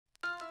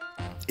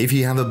If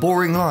you have a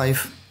boring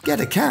life, get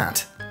a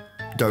cat.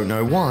 Don't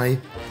know why?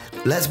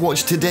 Let's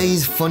watch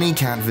today's funny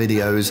cat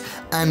videos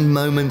and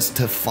moments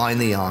to find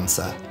the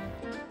answer.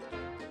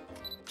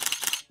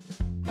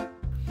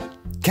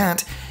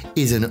 Cat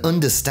is an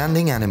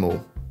understanding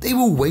animal. They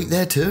will wait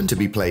their turn to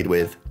be played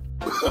with.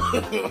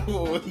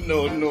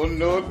 No.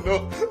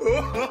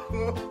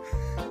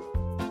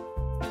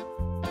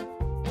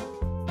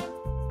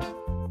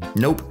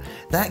 Nope,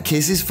 that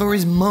kiss is for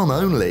his mum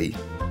only.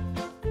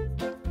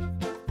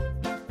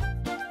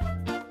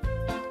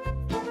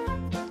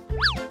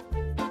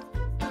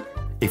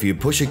 If you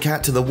push a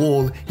cat to the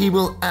wall, he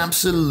will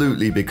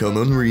absolutely become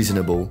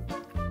unreasonable.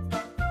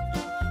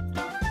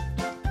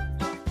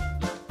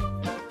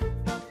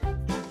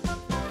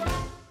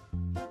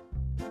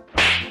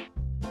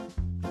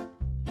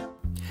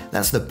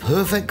 That's the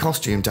perfect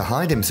costume to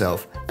hide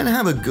himself and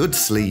have a good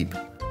sleep.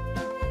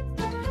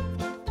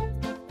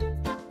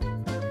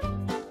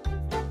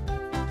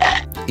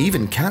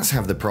 Even cats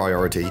have the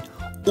priority.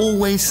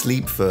 Always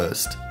sleep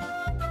first.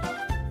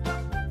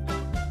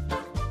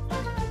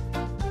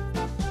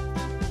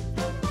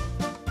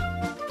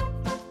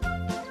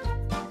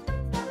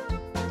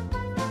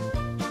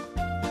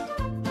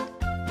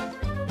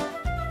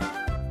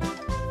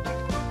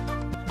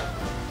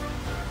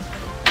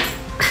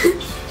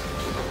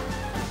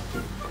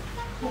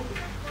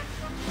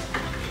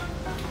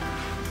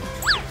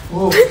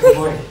 Oh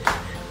boy.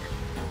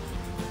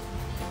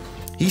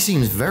 He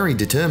seems very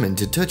determined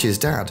to touch his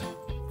dad.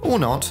 Or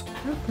not.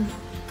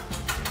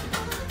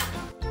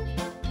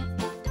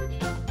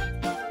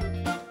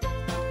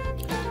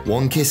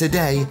 One kiss a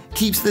day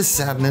keeps the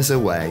sadness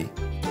away.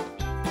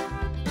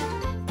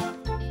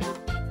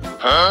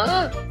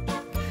 Huh?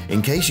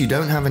 In case you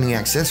don't have any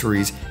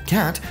accessories,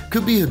 cat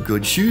could be a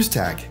good shoes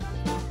tag.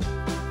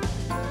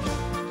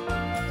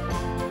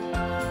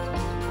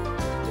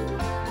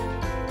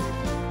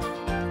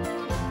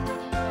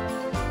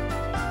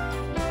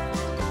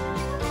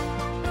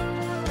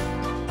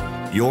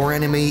 Your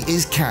enemy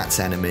is cat's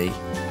enemy.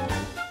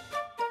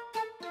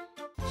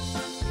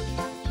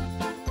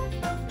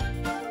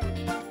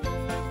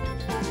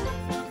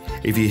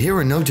 If you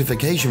hear a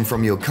notification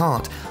from your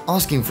cart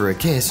asking for a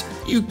kiss,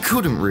 you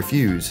couldn't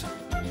refuse.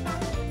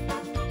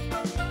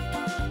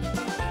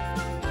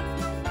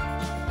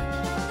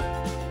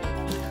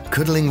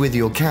 Cuddling with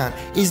your cat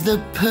is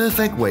the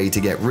perfect way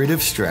to get rid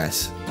of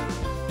stress.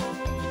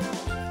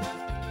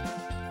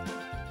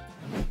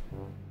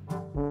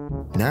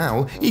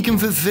 Now he can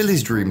fulfill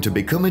his dream to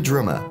become a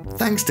drummer,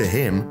 thanks to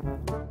him.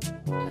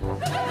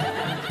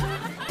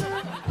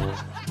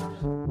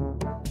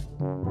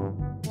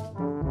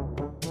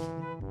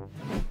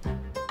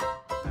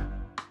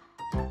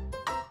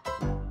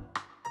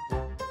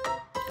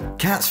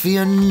 Cats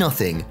fear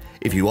nothing.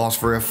 If you ask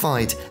for a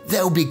fight,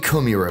 they'll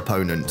become your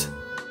opponent.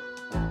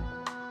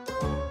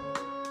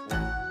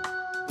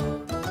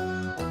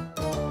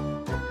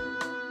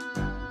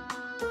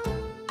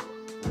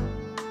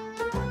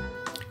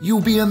 You'll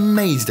be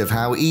amazed of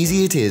how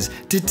easy it is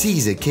to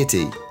tease a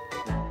kitty.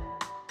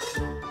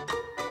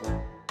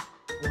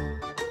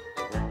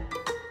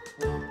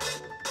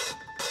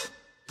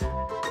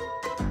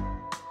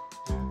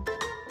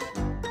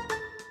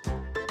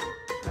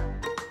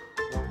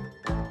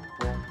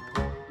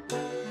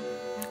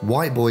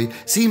 White Boy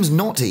seems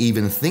not to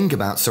even think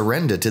about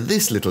surrender to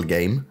this little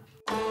game.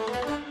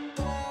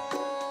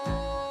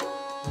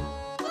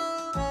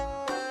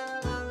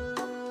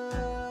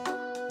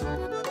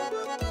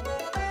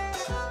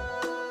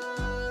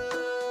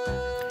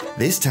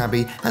 This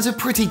tabby has a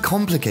pretty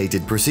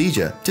complicated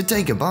procedure to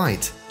take a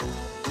bite.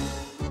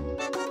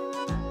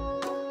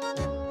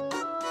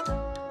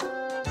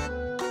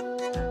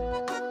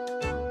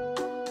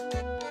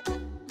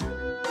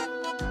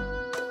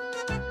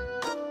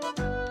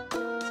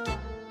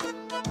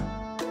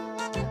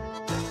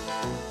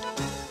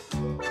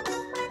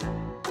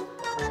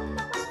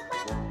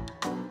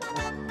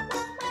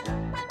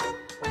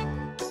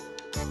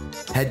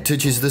 Head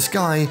touches the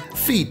sky,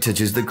 feet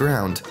touches the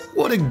ground.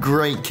 What a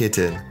great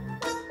kitten!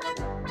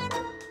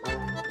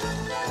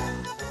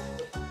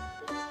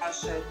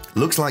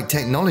 Looks like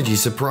technology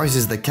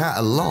surprises the cat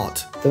a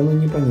lot. Да ну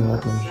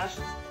непонятно.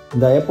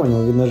 Да, я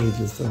понял, видно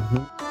жительство.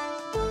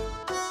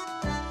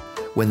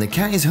 When the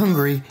cat is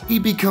hungry, he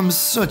becomes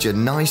such a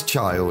nice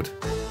child.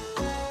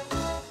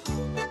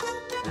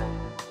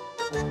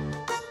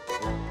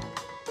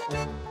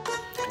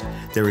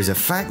 There is a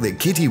fact that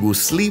kitty will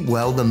sleep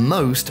well the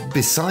most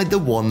beside the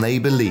one they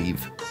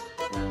believe.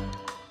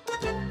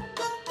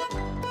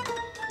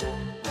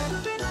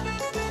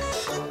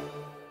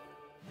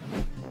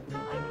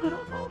 Put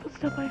off all the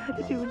stuff I had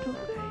to do until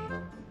today.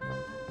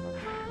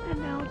 And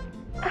now,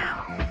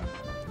 ow.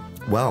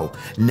 Well,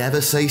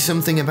 never say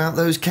something about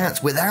those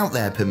cats without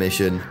their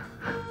permission.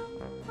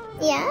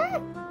 Yeah?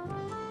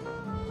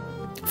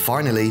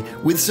 Finally,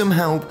 with some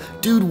help,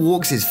 Dude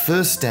walks his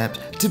first step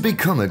to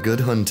become a good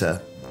hunter.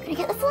 Gonna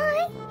get the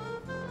fly?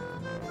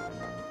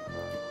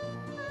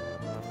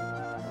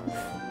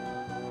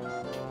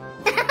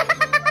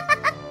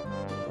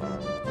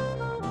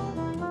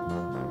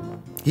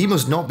 He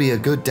must not be a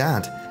good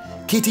dad.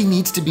 Kitty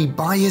needs to be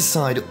by his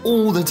side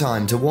all the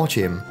time to watch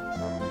him.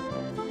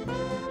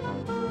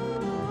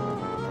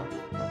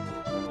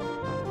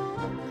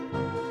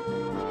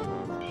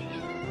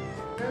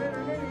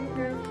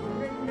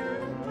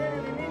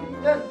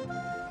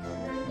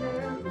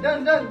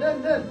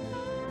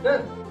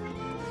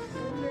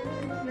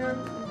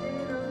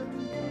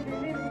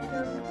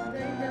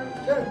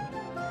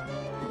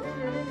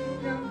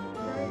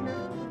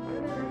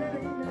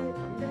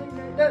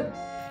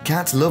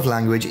 Cat's love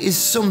language is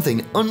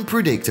something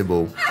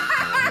unpredictable.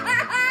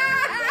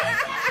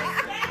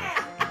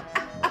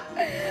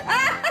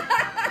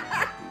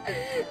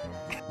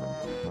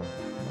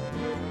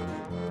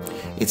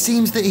 It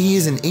seems that he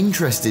isn't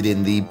interested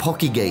in the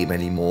Pocky game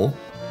anymore.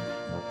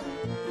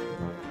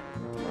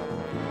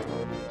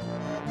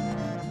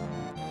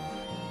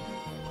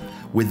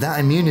 With that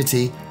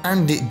immunity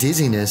and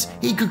dizziness,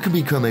 he could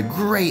become a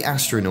great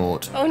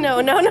astronaut. Oh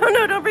no,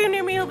 don't bring him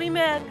near me, he'll be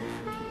mad.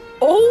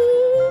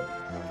 Oh!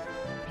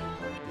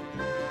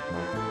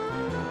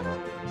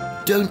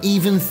 Don't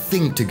even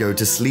think to go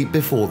to sleep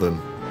before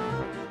them.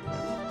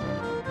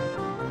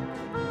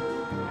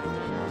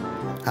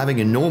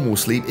 Having a normal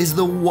sleep is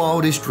the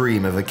wildest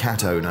dream of a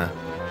cat owner.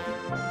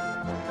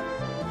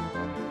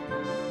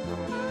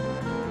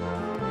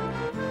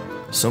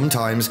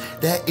 Sometimes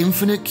their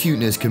infinite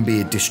cuteness can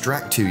be a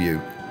distract to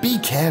you. Be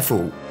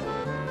careful.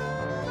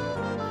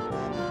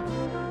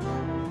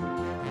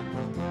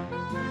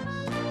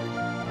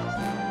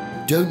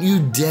 Don't you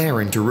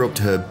dare interrupt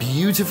her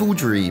beautiful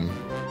dream.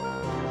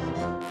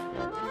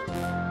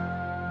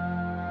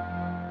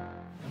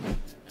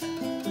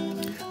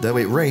 Though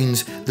it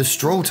rains, the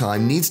stroll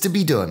time needs to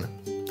be done.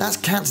 That's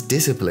Cat's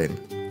discipline.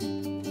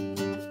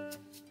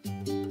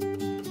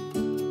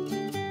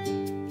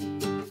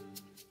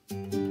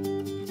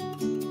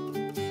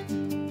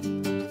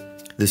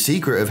 The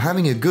secret of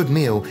having a good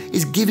meal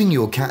is giving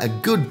your cat a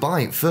good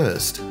bite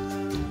first.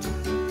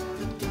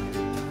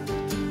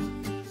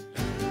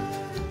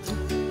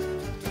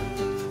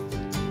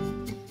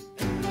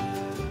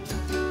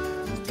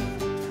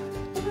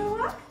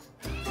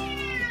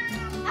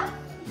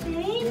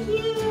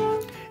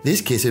 This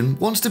kitten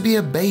wants to be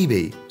a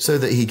baby so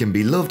that he can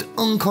be loved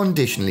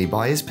unconditionally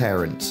by his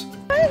parents.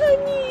 Hi,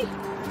 honey.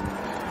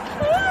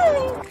 Hi.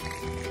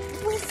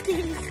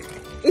 Whiskers.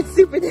 It's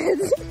super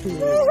dense.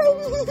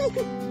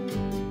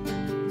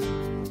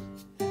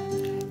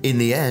 In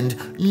the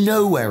end,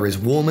 nowhere is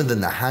warmer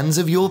than the hands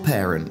of your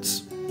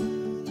parents.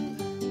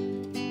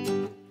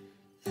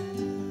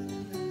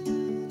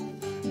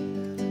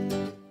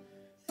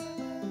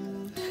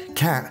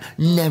 Cat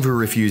never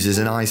refuses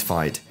an ice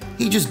fight.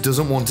 He just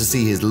doesn't want to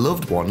see his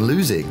loved one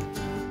losing.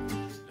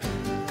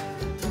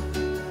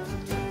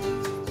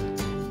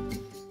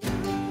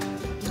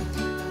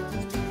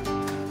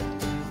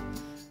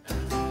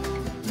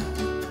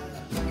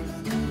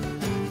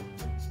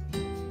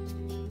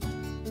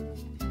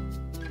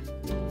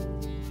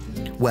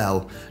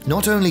 Well,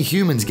 not only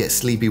humans get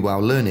sleepy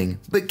while learning,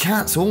 but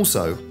cats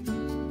also.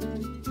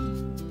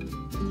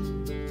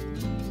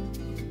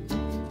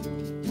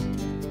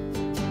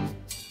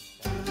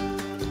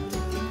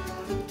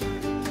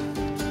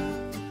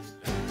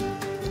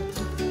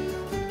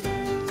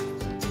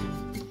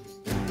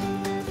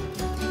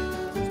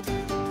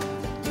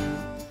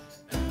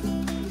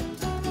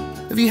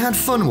 Have you had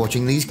fun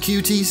watching these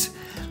cuties?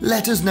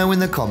 Let us know in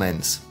the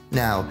comments.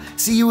 Now,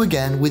 see you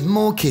again with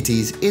more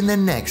kitties in the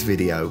next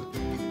video.